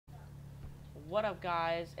What up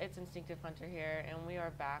guys, it's Instinctive Hunter here, and we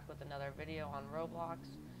are back with another video on Roblox.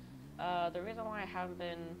 The reason why I haven't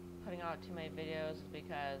been putting out too many videos is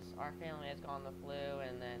because our family has gone the flu,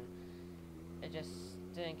 and then it just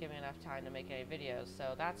didn't give me enough time to make any videos,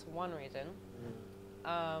 so that's one reason.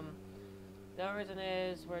 The other reason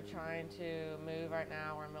is we're trying to move right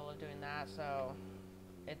now. We're in the middle of doing that, so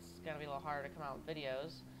it's going to be a little harder to come out with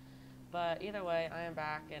videos. But either way, I am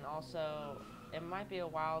back, and also it might be a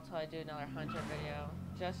while till I do another Hunter video,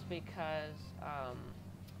 just because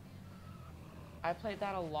I played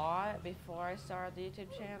that a lot before I started the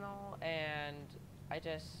YouTube channel, and I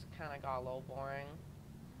just kind of got a little boring.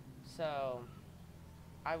 So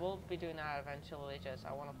I will be doing that eventually, just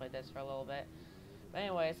I want to play this for a little bit. But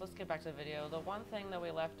anyways, let's get back to the video. The one thing that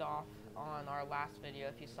we left off on our last video,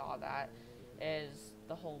 if you saw that, is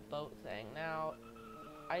the whole boat thing. Now,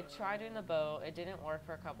 I tried doing the boat, it didn't work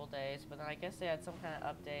for a couple days, but then I guess they had some kind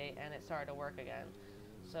of update and it started to work again.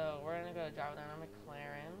 So we're gonna go drive down our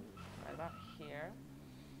McLaren, right about here.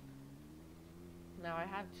 Now I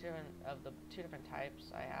have two different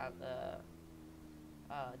types. I have the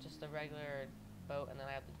just the regular boat, and then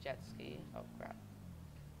I have the jet ski. Oh crap.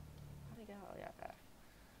 How do you get out? Yeah, F.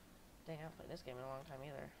 Dang, I haven't played this game in a long time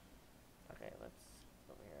either. Okay, let's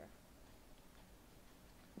over here.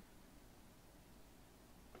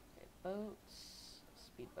 Boats,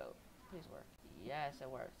 speedboat, please work. Yes, it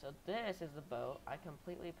works. So this is the boat. I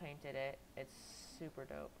completely painted it. It's super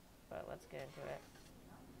dope. But let's get into it.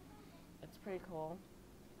 It's pretty cool.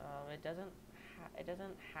 It doesn't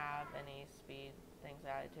have any speed things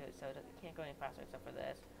added to it, so it can't go any faster except for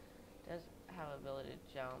this. It does have the ability to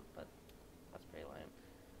jump, but that's pretty lame.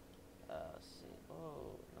 Let's see.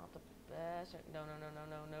 Oh, not the best. No, no, no, no,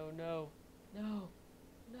 no, no, no, no,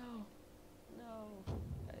 no, no.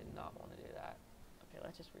 I did not want to do that. Okay,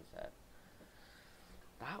 let's just reset.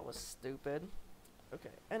 That was stupid.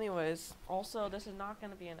 Okay, anyways, also this is not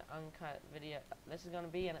going to be an uncut video. This is going to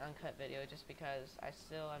be an uncut video just because I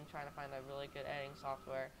still am trying to find a really good editing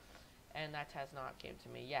software, and that has not came to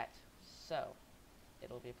me yet. So,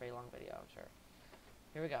 it'll be a pretty long video, I'm sure.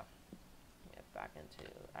 Here we go. Get back into...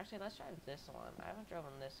 Actually, let's try this one. I haven't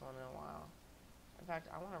driven this one in a while. In fact,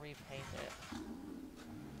 I want to repaint it.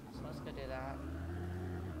 So let's go do that.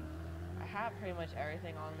 I have pretty much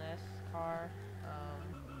everything on this car.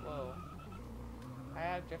 Whoa. I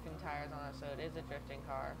have drifting tires on it, so it is a drifting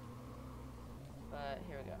car. But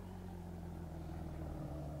here we go.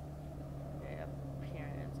 Okay,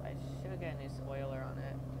 appearance. I should get a new spoiler on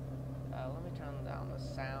it. Let me turn down the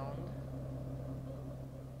sound.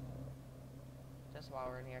 Just while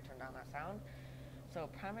we're in here, turn down that sound. So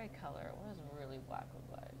primary color. What does really black look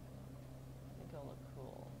like? I think it'll look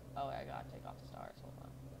cool. Oh, I gotta take off the stars. Hold on.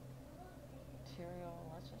 Material.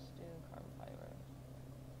 Let's just do carbon fiber.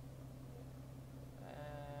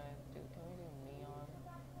 Dude, can we do neon?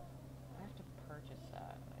 I have to purchase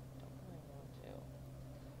that. I don't really want to.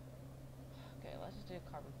 Okay, let's just do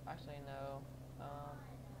carbon. Actually, no.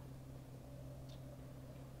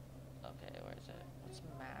 Okay, where is it? What's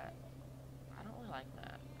matte? I don't really like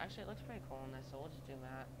matte. Actually, it looks pretty cool in this, so we'll just do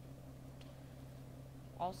matte.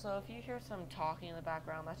 Also, if you hear some talking in the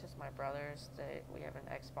background, that's just my brothers. We have an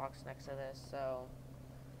Xbox next to this, so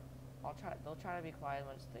they'll try to be quiet as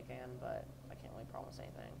much as they can, but I can't really promise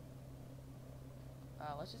anything.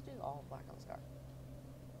 Let's just do all black on the sky.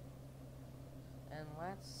 And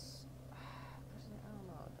let's... personally, I don't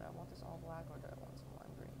know. Do I want this all black, or do I want some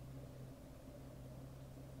lime green?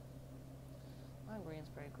 Lime green's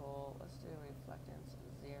pretty cool. Let's do reflectance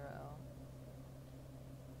 0.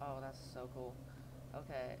 Oh, that's so cool.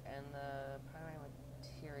 Okay, and the primary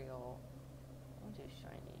material... I want to do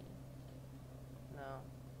shiny. No.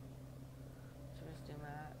 Should we just do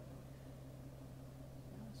matte?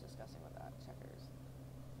 No, it's disgusting with that. Checkers.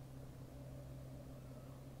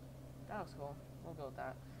 That looks cool. We'll go with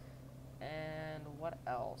that. And what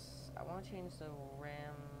else? I want to change the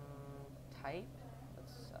rim type.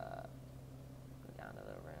 Let's go down to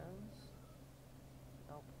the rims.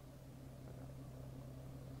 Nope.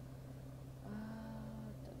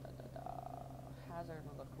 Hazard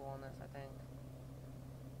would look cool on this, I think.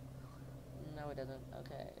 No, it doesn't.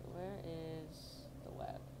 Okay, where is the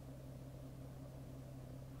web?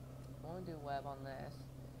 I want to do web on this.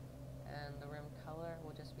 And the rim color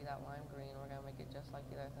will just be that lime green. We're going to make it just like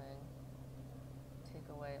the other thing. Take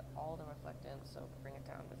away all the reflectance, so bring it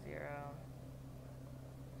down to 0.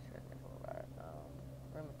 Should have been about it.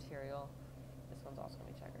 Rim material. This one's also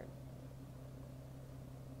going to be checkered.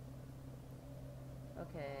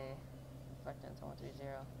 Okay. Reflectance, I want to be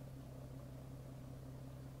 0.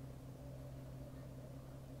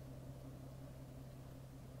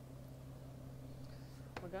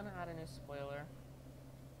 gonna add a new spoiler.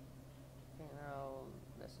 You know,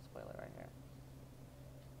 this is spoiler right here.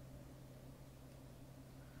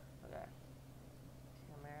 Okay.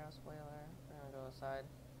 Camaro spoiler. We're gonna go aside.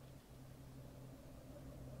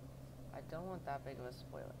 I don't want that big of a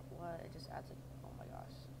spoiler. What? It just adds a. Oh my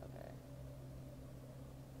gosh. Okay.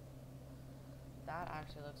 That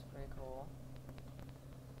actually looks pretty cool.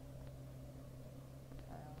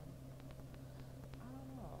 I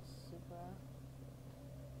don't know. Supra.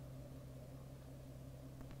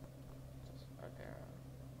 Just right there.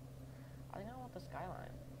 I think I want the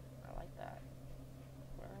skyline. I like that.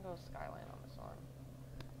 We're gonna go skyline on this one.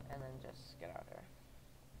 And then just get out here.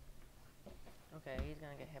 Okay, he's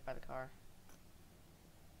gonna get hit by the car.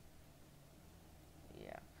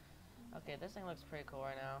 Yeah. Okay, this thing looks pretty cool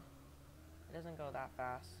right now. It doesn't go that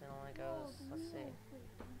fast. It only goes, let's see.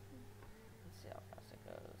 Let's see how fast it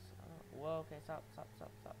goes. Whoa, okay, stop.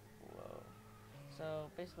 Whoa.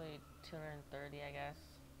 So, basically 230, I guess.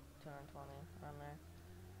 220, around there.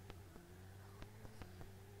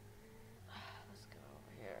 Let's go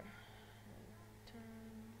over here. Turn.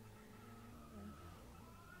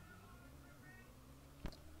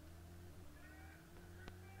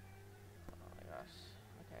 Oh my gosh.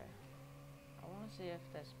 Okay. I want to see if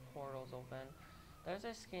this portal's open. There's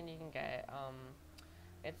a skin you can get.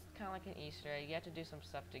 It's kind of like an Easter egg. You have to do some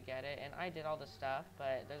stuff to get it, and I did all the stuff,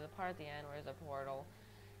 but there's a part at the end where there's a portal,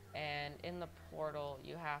 and in the portal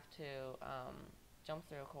you have to jump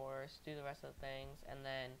through a course, do the rest of the things, and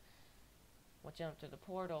then once you jump through the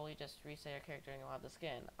portal, you just reset your character and you'll have the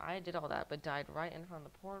skin. I did all that, but died right in front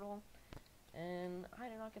of the portal, and I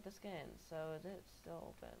did not get the skin. So is it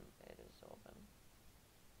still open? It is still open.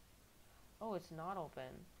 Oh, it's not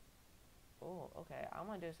open. Oh, okay. I'm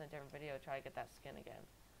gonna do this in a different video, try to get that skin again.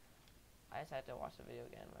 I just had to watch the video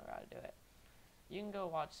again, remember how to do it. You can go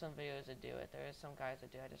watch some videos that do it. There is some guys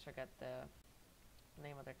that do. I just forget the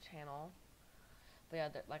name of their channel. But yeah,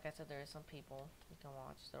 like I said, there is some people you can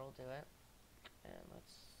watch that'll do it. And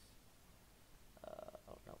let's.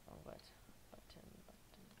 Oh no, wrong button.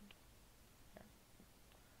 Here.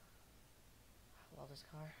 I love this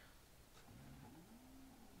car.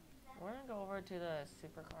 We're gonna go over to the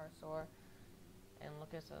supercar store and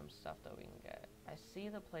look at some stuff that we can get. I see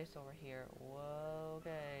the place over here. Whoa,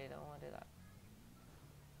 okay, don't want to do that.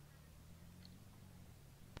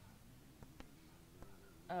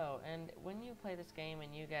 Oh, and when you play this game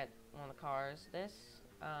and you get one of the cars, this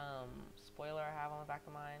spoiler I have on the back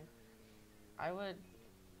of mine, I would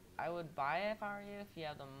buy it if I were you, if you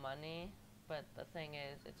have the money, but the thing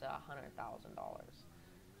is, it's $100,000,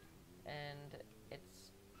 and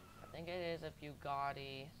it's, I think it is a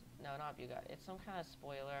Bugatti. No, not Bugatti. It's some kind of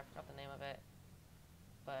spoiler. I forgot the name of it.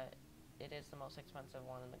 But it is the most expensive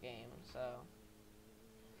one in the game. So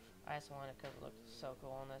I just wanted it because it looked so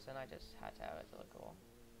cool on this, and I just had to have it to look cool.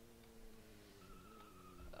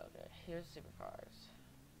 Okay, here's supercars.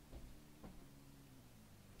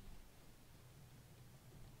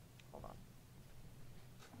 Hold on.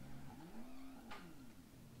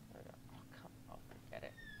 There we go. Oh, come on. Forget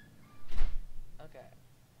it. Okay,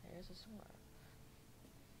 here's a sword.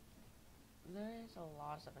 There is a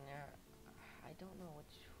lot of stuff in there. I don't know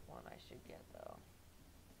which one I should get though.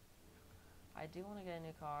 I do want to get a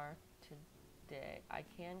new car today. I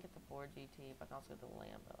can get the Ford GT, but I can also get the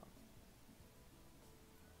Lambo.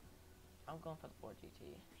 I'm going for the Ford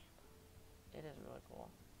GT. It is really cool.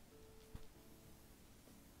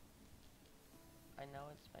 I know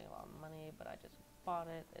it's spending a lot of money, but I just bought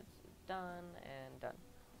it. It's done and done.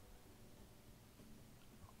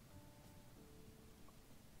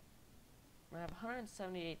 I have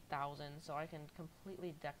 178,000, so I can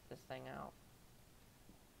completely deck this thing out.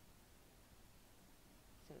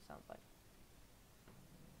 Let's see what it sounds like.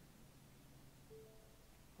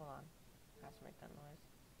 Hold on. Has to make that noise.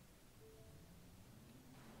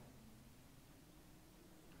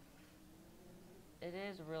 It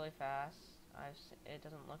is really fast. It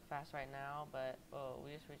doesn't look fast right now, but oh,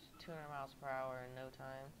 we just reached 200 miles per hour in no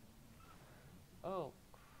time. Oh,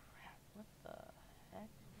 crap. What the heck?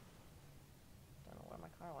 Don't know where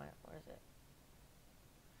my car went. Where is it?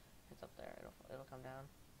 It's up there. It'll come down.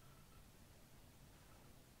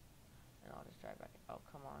 And I'll just drive back. Oh,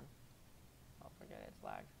 come on. I'll forget it. It's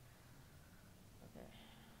lagged. Okay.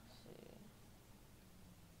 Let's see.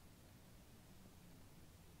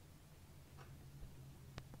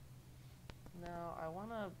 Now, I want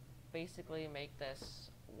to basically make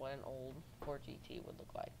this what an old Ford GT would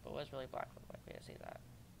look like. But what does really black look like? We gotta see that.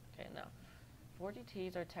 Okay, now. Ford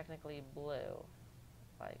GTs are technically blue.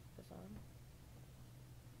 Like this one.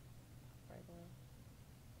 Right blue.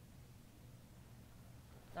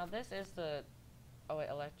 Now, this is the Oh wait,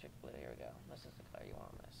 electric blue. Here we go. This is the color you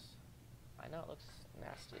want on this. I know it looks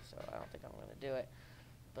nasty, so I don't think I'm gonna do it.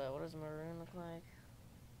 But what does maroon look like?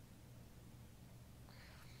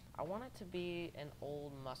 I want it to be an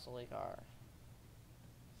old muscly car.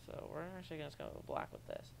 So we're actually just gonna go black with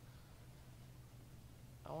this.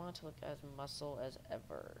 I want it to look as muscle as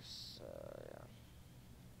ever. So yeah.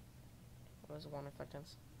 What is one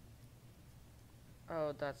reflectance?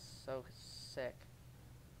 Oh, that's so sick.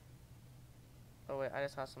 Oh wait, I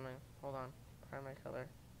just saw something. Hold on. Primary color.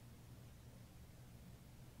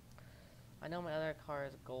 I know my other car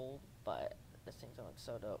is gold, but this thing's gonna look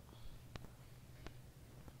so dope.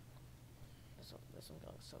 This one's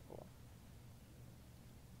gonna look so cool.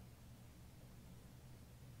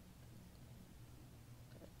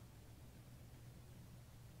 Okay.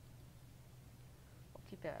 We'll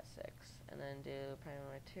keep it at 6, and then do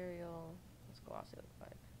primary material. What's glossy look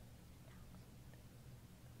like?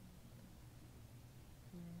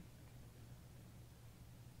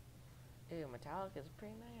 Ew, metallic is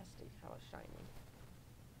pretty nasty. How it's shiny.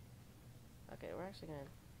 Okay, we're actually gonna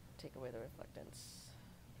take away the reflectance.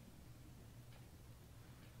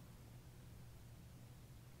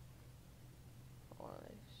 Hold on,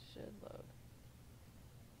 it should load.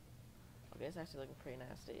 Okay, it's actually looking pretty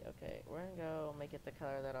nasty. Okay, we're gonna go make it the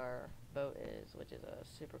color that our boat is, which is a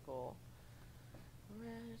super cool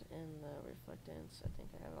red, and the reflectance, I think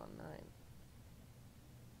I have it on 9.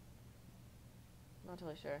 Not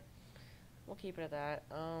totally sure. We'll keep it at that.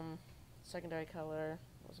 Secondary color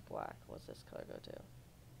was black. What's this color go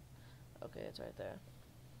to? Okay, it's right there.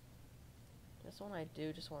 This one I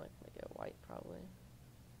do just want to make it white, probably.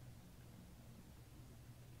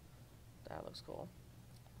 That looks cool.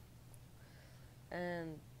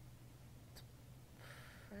 And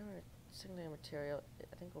primary secondary material,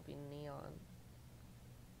 I think will be neon.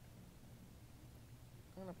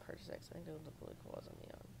 I'm gonna purchase it because I think it would look really cool as a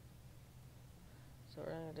neon. So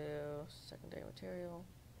we're gonna do secondary material,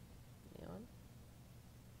 neon.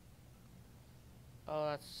 Oh,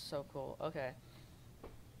 that's so cool. Okay.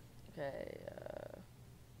 Okay,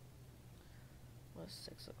 what does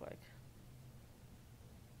 6 look like?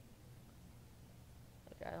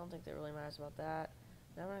 Okay, I don't think that really matters about that.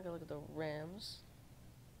 Now we're gonna go look at the rims.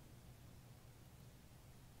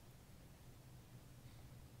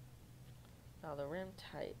 Now the rim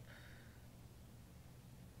type.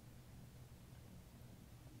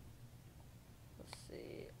 Let's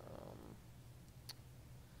see.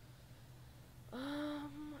 I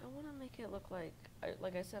want to make it look like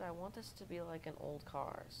I said, I want this to be like an old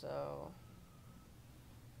car. So,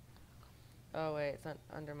 oh wait, it's not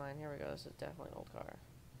under mine. Here we go. This is definitely an old car.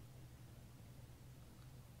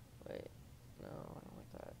 Wait, no, I don't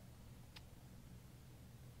like that.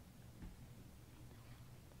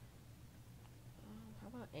 How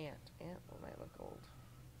about Ant? Ant might look old.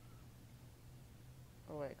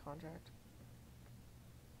 Oh wait, contract.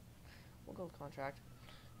 We'll go with contract.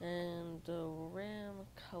 And the rim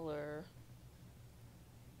color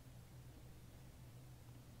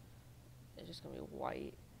is just gonna be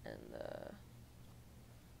white, and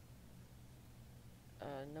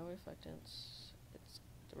no reflectance.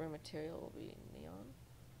 The rim material will be neon.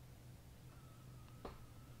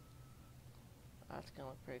 That's gonna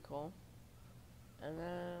look pretty cool. And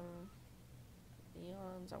then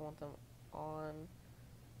neons, I want them on.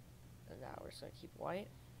 And now we're just gonna keep white.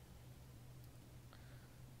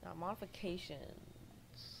 Now modifications.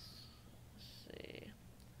 Let's see.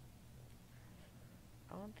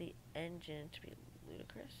 I want the engine to be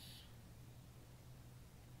ludicrous.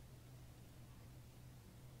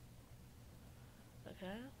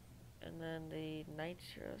 Okay. And then the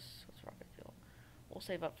nitrous. What's rocket fuel? We'll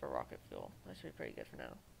save up for rocket fuel. That should be pretty good for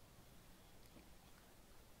now.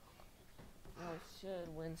 Now we should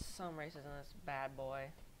win some races in this bad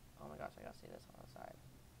boy. Oh my gosh, I gotta see this on the side.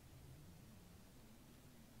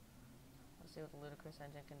 Let's see what the ludicrous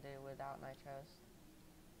engine can do without nitros.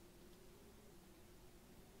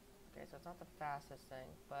 Okay, so it's not the fastest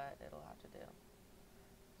thing, but it'll have to do.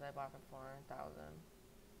 Because I bought it for 400,000.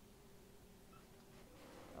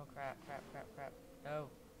 Oh crap, crap, crap, crap. No!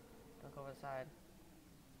 Don't go over the side.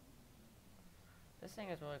 This thing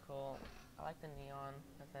is really cool. I like the neon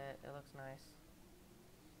with it. It looks nice.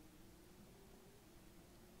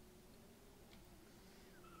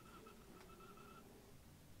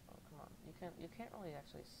 Oh, come on. You can't really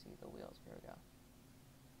actually see the wheels. Here we go.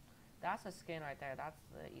 That's a skin right there. That's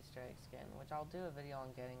the Easter egg skin, which I'll do a video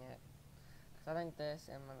on getting it. Because I think this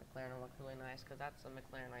and my McLaren will look really nice, because that's a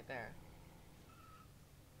McLaren right there.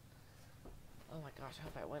 Oh my gosh, I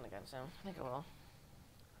hope I win again soon. I think I will.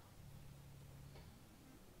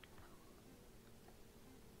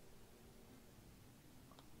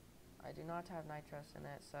 I do not have nitros in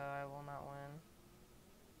it, so I will not win.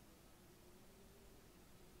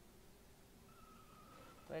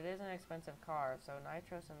 But it is an expensive car, so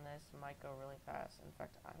nitros in this might go really fast. In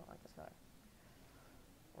fact, I don't like this color.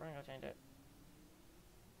 We're gonna go change it.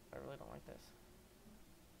 I really don't like this.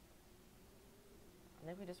 I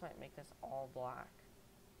think we just might make this all black.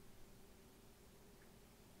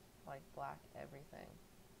 Like black everything.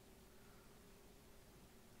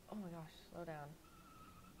 Oh my gosh, slow down.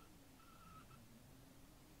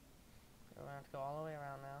 We're gonna have to go all the way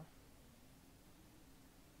around now.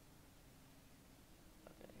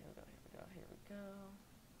 Okay, here we go, here we go, here we go.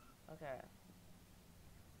 Okay.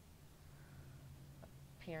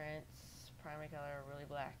 Appearance, primary color, really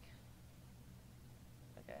black.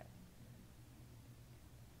 Okay.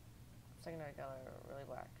 Secondary color, really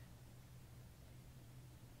black.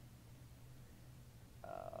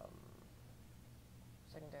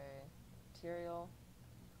 Secondary material.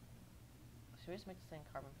 Should we just make this thing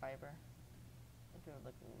carbon fiber? I think it would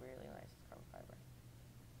look really nice as carbon fiber.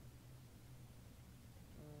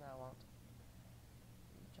 No, it won't.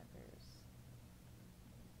 Checkers.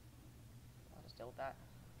 I'll just deal with that.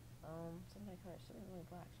 Secondary color should be really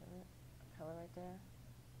black, shouldn't it? Color right there.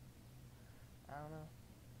 I don't know.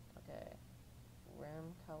 Okay.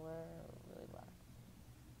 Rim color, really black.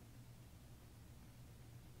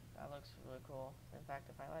 That looks really cool. In fact,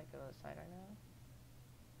 if I like go to the side right now,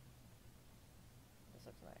 this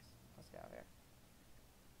looks nice. Let's get out of here.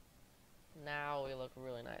 Now we look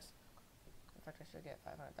really nice. In fact, I should get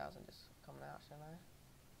 500,000 just coming out, shouldn't I?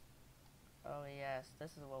 Oh yes,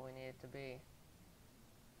 this is what we need it to be.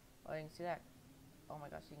 Oh, you can see that. Oh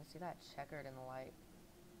my gosh, you can see that checkered in the light.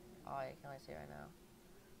 Oh, you can only see it right now.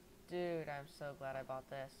 Dude, I'm so glad I bought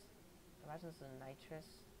this. Imagine this is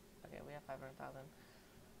nitrous. Okay, we have 500,000.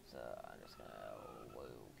 So I'm just gonna,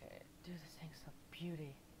 okay. Dude, this thing's a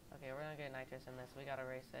beauty. Okay, we're gonna get nitrous in this. We gotta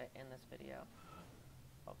race it in this video.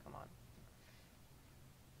 Oh, come on.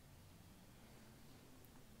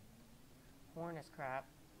 Horn is crap.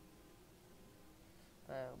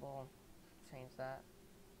 But we'll change that.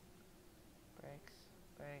 Brakes,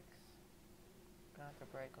 brakes. Gonna have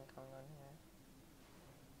to brake when coming on here.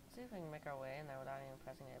 Let's see if we can make our way in there without even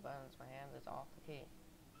pressing any buttons. My hand is off the key.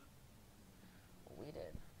 We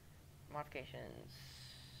did. Modifications,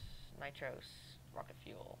 nitros, rocket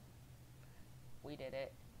fuel. We did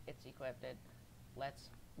it. It's equipped. Let's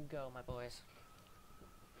go, my boys.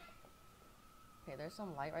 Okay, there's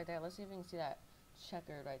some light right there. Let's see if we can see that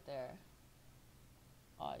checkered right there.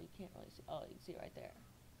 Oh, you can't really see. Oh, you can see it right there.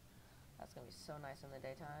 That's gonna be so nice in the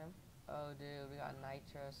daytime. Oh, dude, we got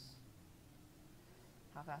nitros.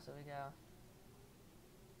 How fast did we go?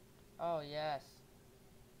 Oh, yes.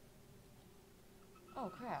 Oh,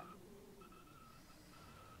 crap.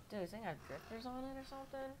 Dude, this thing have drifters on it or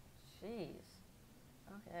something? Jeez.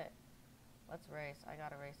 Okay. Let's race. I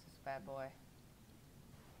gotta race this bad boy.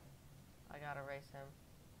 I gotta race him.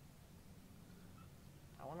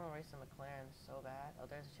 I wanna race the McLaren so bad. Oh,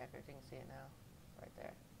 there's a checker. You can see it now. Right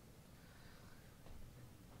there.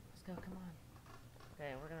 Let's go, come on.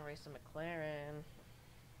 Okay, we're gonna race the McLaren.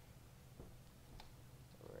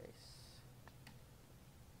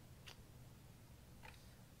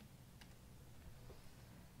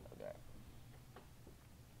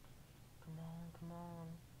 Come on.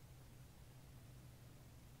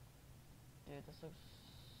 Dude, this looks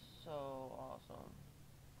so awesome.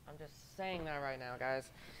 I'm just saying that right now, guys.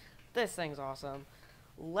 This thing's awesome.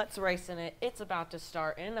 Let's race in it. It's about to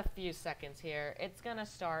start in a few seconds here. It's gonna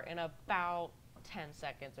start in about 10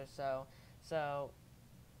 seconds or so. So,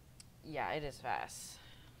 yeah, it is fast.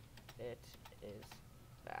 It is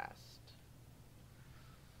fast.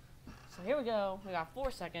 So here we go. We got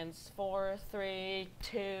 4 seconds. 4, 3,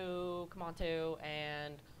 2, come on, 2,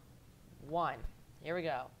 and 1. Here we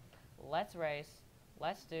go. Let's race.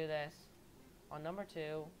 Let's do this. On number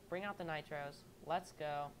 2, bring out the nitros. Let's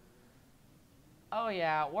go. Oh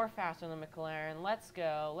yeah, we're faster than McLaren. Let's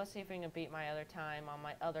go. Let's see if we can beat my other time on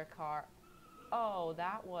my other car. Oh,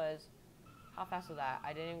 that was... How fast was that?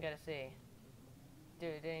 I didn't even get to see. Dude,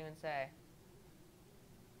 it didn't even say.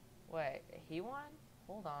 Wait, he won?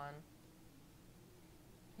 Hold on.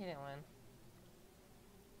 He didn't win.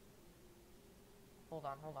 Hold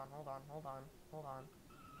on.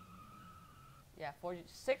 Yeah,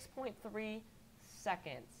 6.3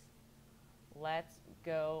 seconds. Let's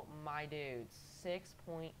go, my dudes.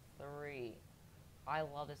 6.3. I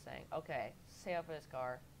love this thing. Okay, stay up for this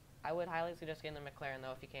car. I would highly suggest getting the McLaren,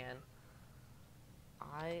 though, if you can.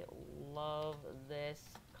 I love this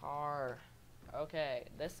car. Okay,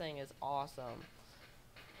 this thing is awesome.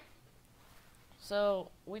 So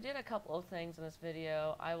we did a couple of things in this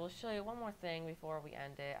video. I will show you one more thing before we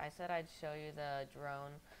end it. I said I'd show you the drone.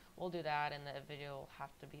 We'll do that and the video will have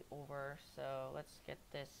to be over. So let's get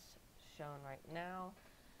this shown right now.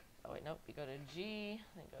 Oh wait, nope, you go to G,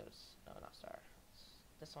 then goes, no, not star. It's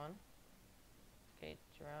this one. Okay,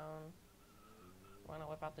 drone. We're gonna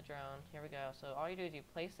whip out the drone. Here we go. So all you do is you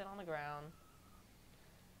place it on the ground.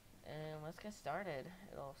 And let's get started.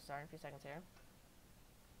 It'll start in a few seconds here.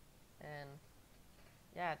 And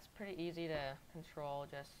yeah, it's pretty easy to control.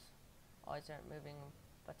 Just always start moving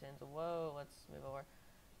buttons. Whoa, let's move over.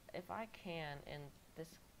 If I can, in this,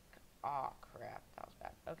 oh crap, that was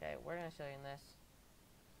bad. Okay, we're gonna show you in this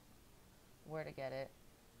where to get it.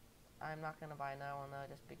 I'm not gonna buy another one though,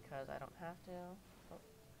 just because I don't have to. Oh.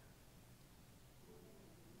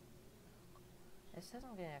 It says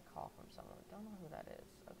I'm getting a call from someone. Don't know who that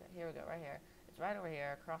is. Okay, here we go, right here. It's right over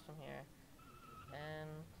here, across from here. And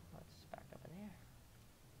let's back up in here.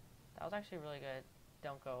 That was actually really good.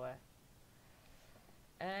 Don't go away.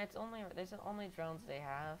 And it's only, these are the only drones they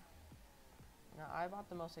have. Now, I bought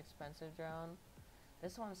the most expensive drone.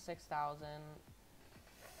 This one's 6,000.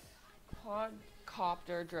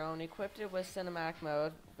 Quadcopter drone, equipped it with cinematic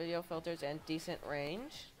mode, video filters, and decent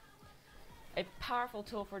range. A powerful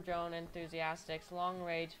tool for drone enthusiasts, long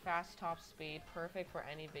range, fast top speed, perfect for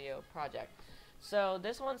any video project. So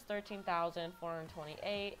this one's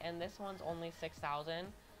 13,428, and this one's only 6,000.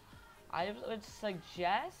 I would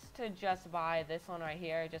suggest to just buy this one right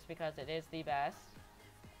here, just because it is the best.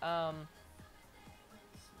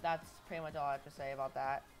 That's pretty much all I have to say about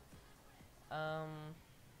that.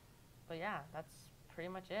 But yeah, that's pretty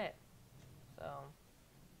much it. So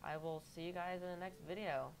I will see you guys in the next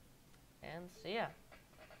video. And see ya.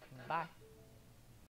 Bye.